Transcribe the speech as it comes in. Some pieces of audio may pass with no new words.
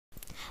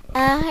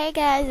Hey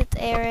guys, it's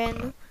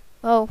Erin.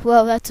 Oh,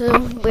 well, that's a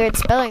weird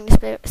spelling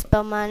to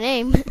spell my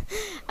name.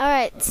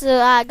 Alright,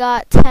 so I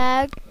got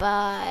tagged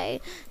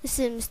by The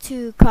Sims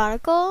 2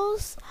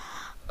 Chronicles.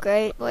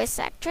 Great voice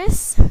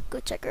actress. Go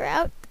check her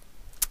out.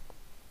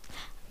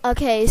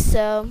 Okay,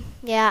 so,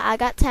 yeah, I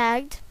got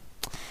tagged.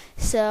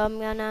 So I'm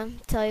gonna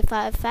tell you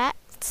 5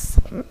 facts.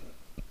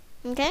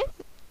 Okay,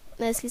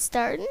 let's get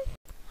started.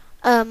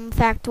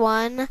 Fact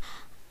 1,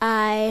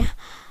 I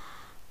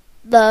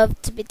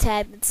love to be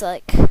tagged. It's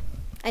like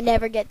I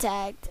never get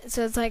tagged.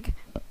 So it's like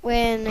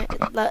when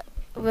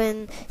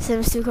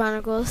Sims 2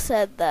 Chronicles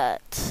said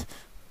that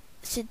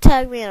she'd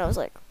tag me, and I was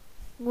like,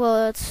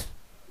 well, that's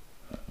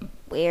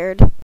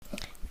weird.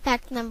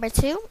 Fact number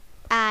 2,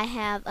 I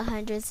have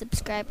 100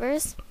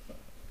 subscribers.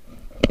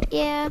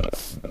 Yeah,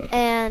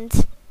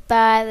 and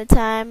by the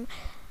time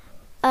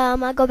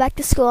I go back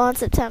to school on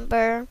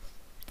September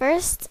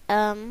 1st,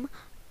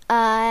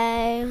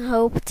 I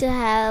hope to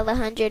have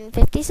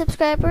 150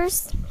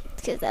 subscribers,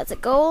 because that's a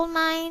goal of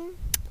mine.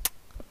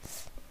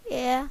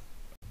 Yeah.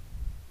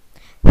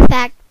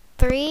 Fact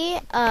 3,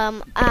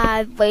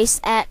 I voice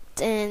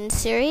act in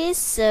series,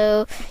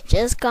 so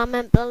just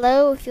comment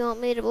below if you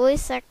want me to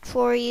voice act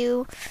for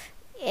you.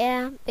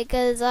 Yeah,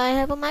 because I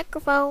have a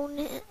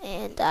microphone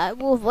and I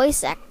will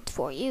voice act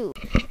for you.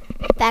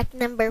 Fact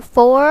number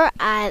 4,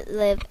 I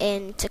live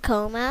in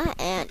Tacoma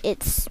and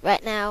it's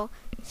right now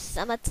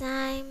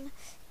summertime.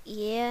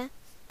 Yeah,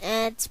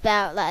 and it's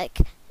about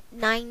like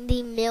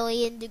 90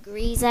 million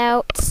degrees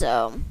out,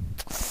 so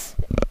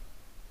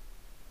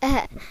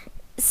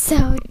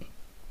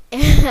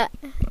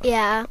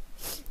yeah,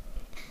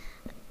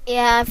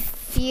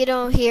 if you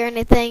don't hear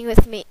anything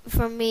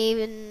from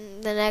me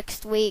in the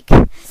next week,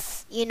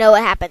 you know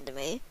what happened to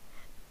me.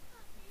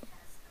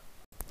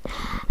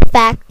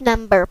 Fact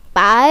number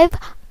 5,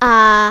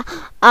 I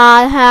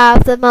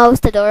have the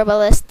most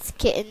adorableest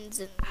kittens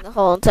in the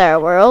whole entire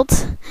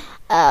world.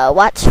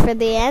 Watch for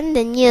the end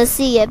and you'll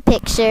see a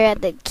picture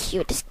of the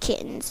cutest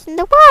kittens in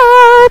the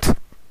world.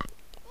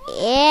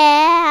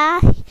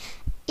 Yeah,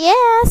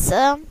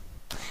 so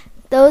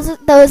those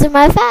are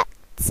my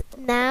facts.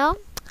 Now,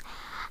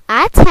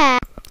 I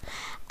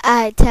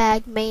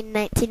tagged Main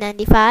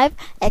 1995,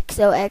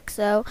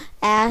 XOXO,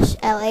 Ash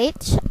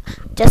LH,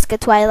 Jessica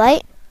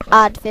Twilight,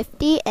 Odd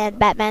 50, and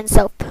Batman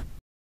Soap.